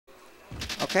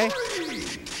Okay.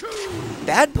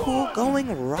 Dadpool going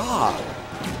Rob.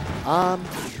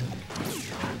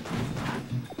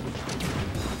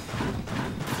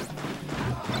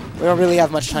 We don't really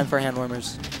have much time for hand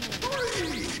warmers.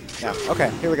 Yeah,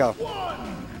 okay, here we go.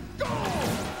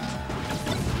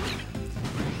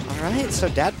 Alright, so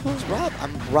Dadpool's Rob.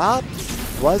 Rob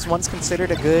was once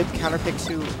considered a good counterpick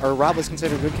to, or Rob was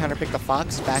considered a good counterpick to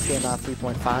Fox back in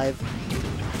 3.5.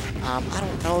 I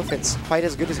don't know if it's quite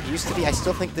as good as it used to be. I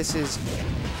still think this is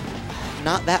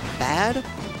not that bad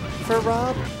for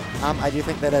Rob. I do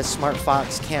think that a smart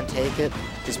Fox can take it,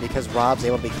 just because Rob's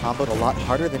able to be comboed a lot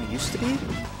harder than it used to be.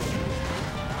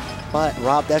 But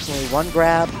Rob definitely one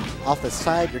grab off the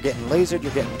side, you're getting lasered,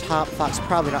 you're getting top. Fox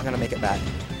probably not going to make it back.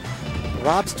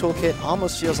 Rob's toolkit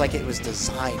almost feels like it was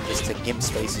designed just to gimp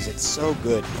spaces. It's so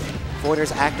good.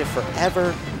 Voider's active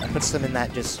forever, puts them in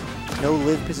that just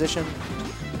no-live position.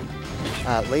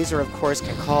 Laser, of course,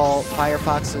 can call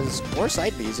Firefoxes or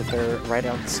side Bs if they're right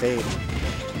on the stage.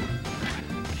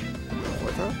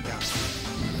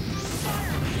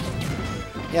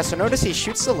 Yeah, so notice he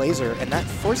shoots the laser, and that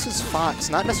forces Fox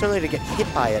not necessarily to get hit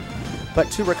by it,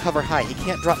 but to recover high. He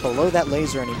can't drop below that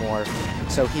laser anymore,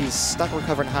 so he's stuck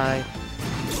recovering high.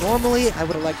 Normally, I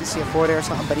would have liked to see a forward air or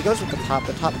something, but he goes with the top.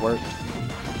 The top worked.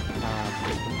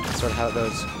 That's sort of how it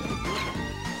goes.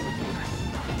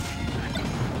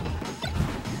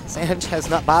 sanchAZ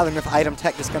not bothering with item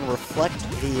tech, just going to reflect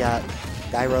the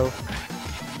gyro.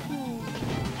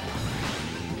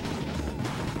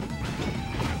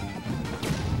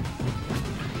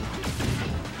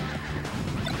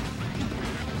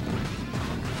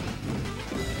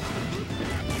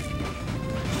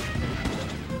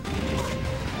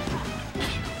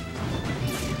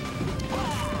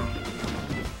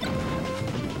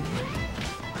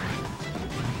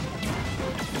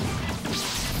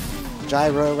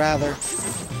 Gyro, rather.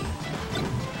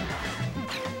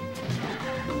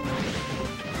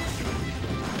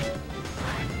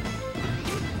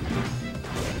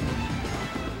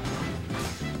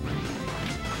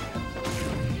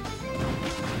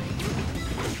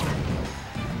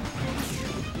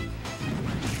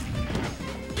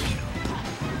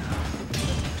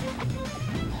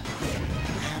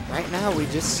 Right now, we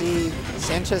just see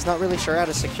sanchAZ not really sure how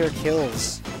to secure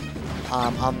kills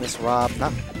on this Rob.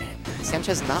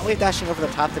 sanchAZ not wave dashing over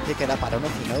the top to pick it up. I don't know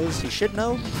if he knows. He should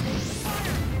know.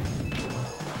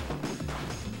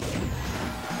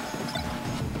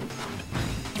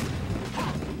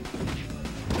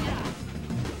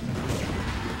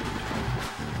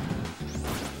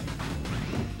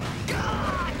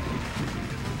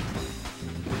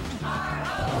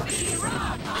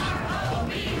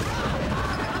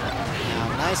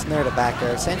 Nice nair to back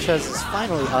air. sanchAZ is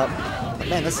finally up. But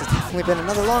man, this has definitely been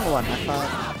another long one. I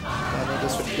thought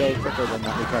this would go quicker than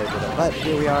that we probably did it. But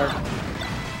here we are.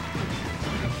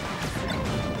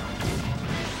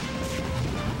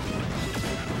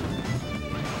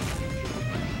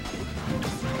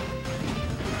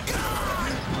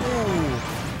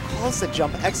 Ooh, calls the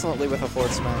jump excellently with a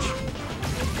forward smash.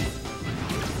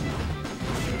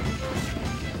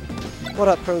 What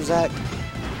up, Prozac?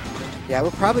 Yeah,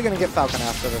 we're probably gonna get Falcon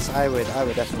after this. I would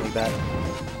definitely bet.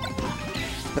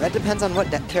 But that depends on what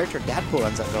character Dadpool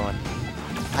ends up going.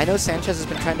 I know sanchAZ has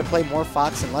been trying to play more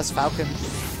Fox and less Falcon.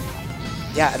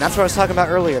 Yeah, and that's what I was talking about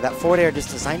earlier. That forward air just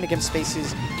designed to give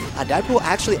spaces. Dadpool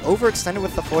actually overextended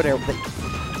with the forward air, but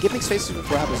giving spaces with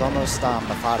Rob is almost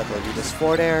methodical. You just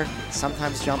forward air,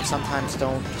 sometimes jump, sometimes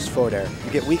don't, just forward air.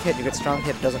 You get weak hit, you get strong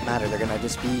hit, doesn't matter. They're going to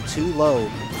just be too low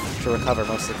to recover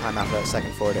most of the time after that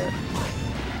second forward air.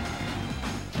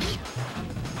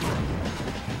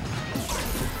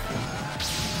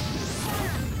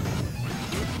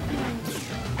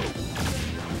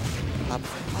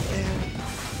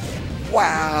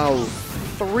 Wow!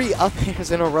 3 up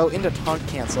airs in a row into taunt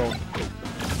cancel.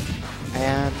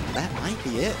 And that might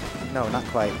be it. No, not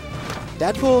quite.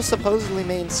 Dadpool supposedly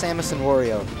mains Samus and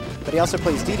Wario, but he also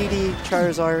plays DDD,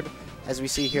 Charizard, as we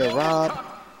see here, Rob.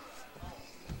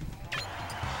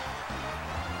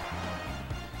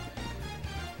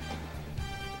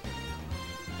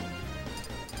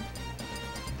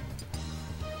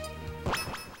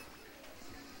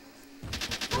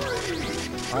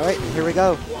 Alright, here we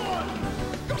go.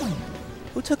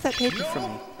 Who took that paper from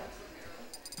me?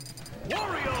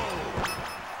 Wario!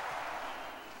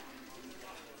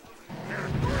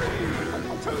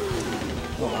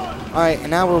 Alright,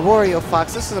 and now we're Wario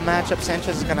Fox. This is a matchup sanchAZ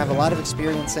is going to have a lot of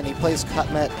experience in. He plays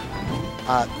Cutmet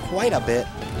quite a bit.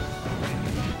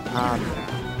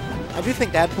 I do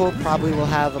think Dadpool probably will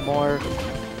have a more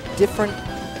different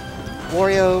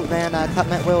Wario than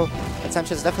Cutmet will. But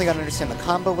sanchAZ is definitely going to understand the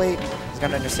combo weight. He's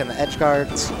going to understand the edge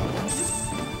guards.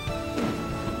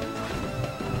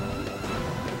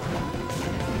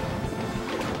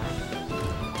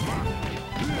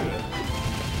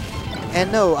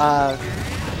 And no,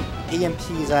 EMP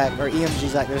Zac, or EMG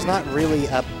Zac, there's not really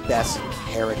a best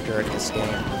character in this game.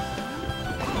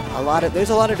 There's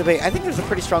a lot of debate. I think there's a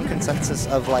pretty strong consensus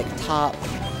of like top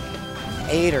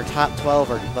 8 or top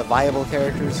 12 or the viable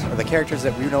characters, or the characters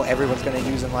that we know everyone's going to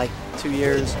use in like 2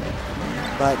 years,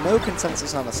 but no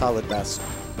consensus on a solid best.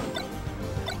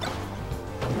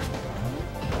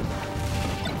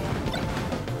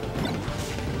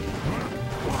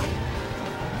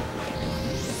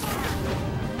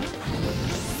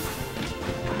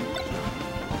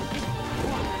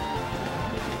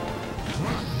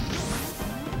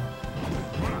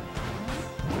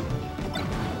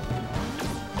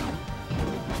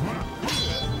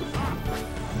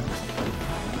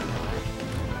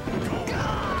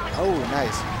 Oh,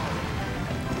 nice.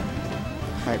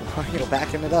 Alright, Wario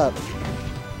backing it up.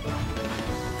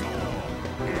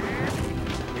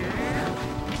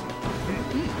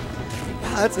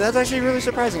 That's actually really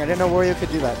surprising. I didn't know Wario could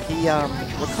do that. He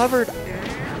recovered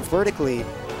vertically,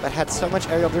 but had so much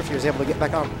aerial drift he was able to get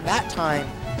back on. That time,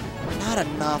 not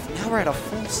enough. Now we're at a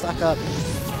full stuck up.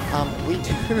 We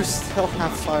do still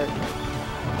have fart.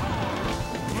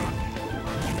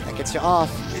 That gets you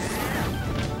off.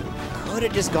 Could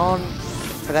have just gone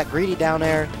for that greedy down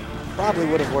air. Probably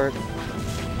would have worked.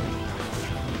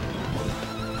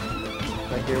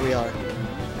 But here we are.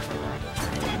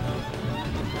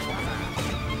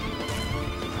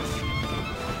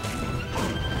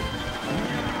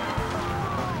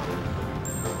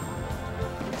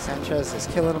 sanchAZ is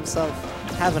killing himself,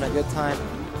 having a good time.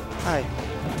 Hi.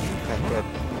 Okay, good.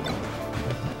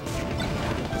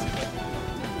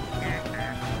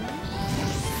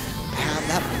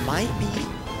 That might be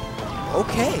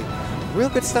okay. Real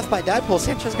good stuff by Dadpool.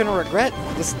 sanchAZ gonna regret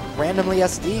just randomly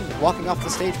SD walking off the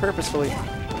stage purposefully.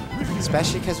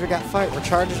 Especially because we got fight. We're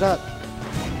charged up.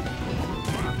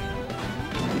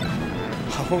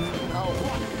 Oh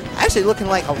no. Actually looking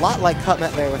like a lot like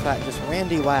Cutmet there with that. Just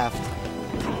Randy laughed.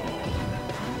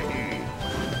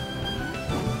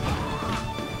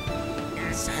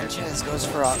 sanchAZ goes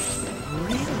for a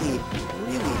really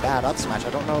bad up smash. I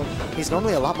don't know. He's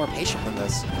normally a lot more patient than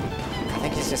this. I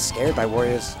think he's just scared by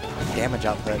Wario's damage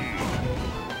output.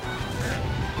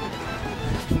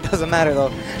 Doesn't matter though.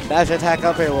 Dash attack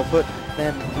up here will put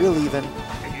them real even.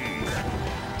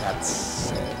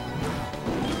 That's it.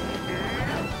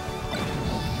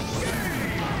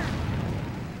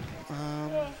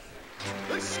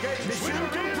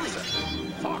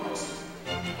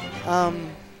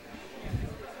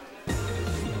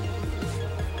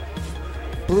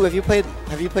 Blue, have you played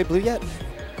Blue yet?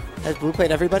 Has Blue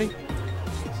played everybody?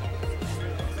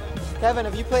 Kevin,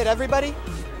 have you played everybody?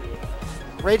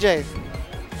 Ray J,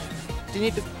 do you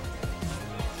need to...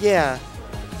 Yeah.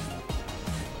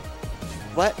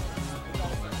 What?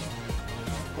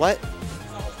 What?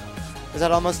 Is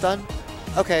that almost done?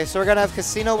 Okay, so we're gonna have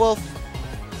Casino Wolf.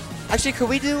 Actually, could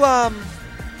we do,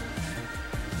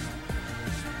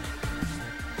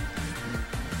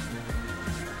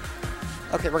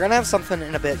 Okay, we're gonna have something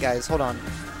in a bit, guys. Hold on.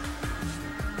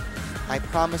 I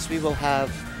promise we will have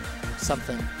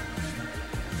something.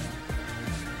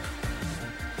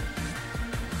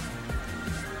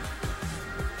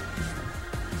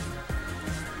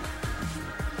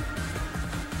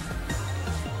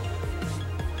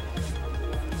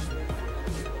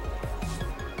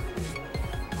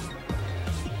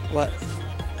 What?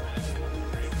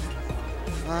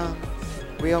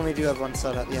 We only do have one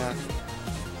setup, yeah.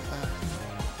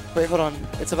 Wait, hold on.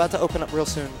 It's about to open up real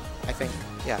soon, I think.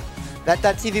 Yeah. That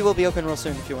TV will be open real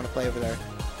soon if you want to play over there.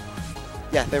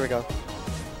 Yeah, there we go.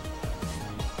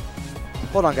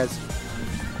 Hold on, guys.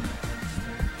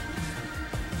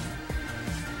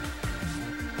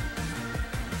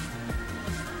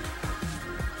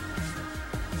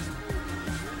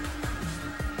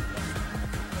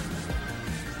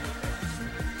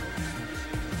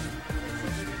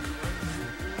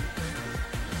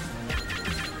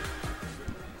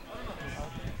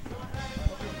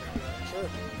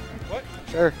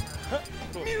 Sure.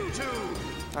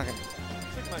 Okay.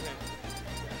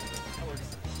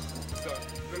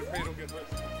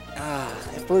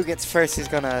 If Blue gets first, he's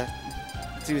gonna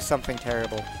do something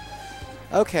terrible.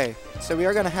 Okay, so we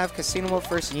are gonna have Casino Wolf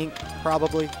versus Yink,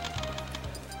 probably.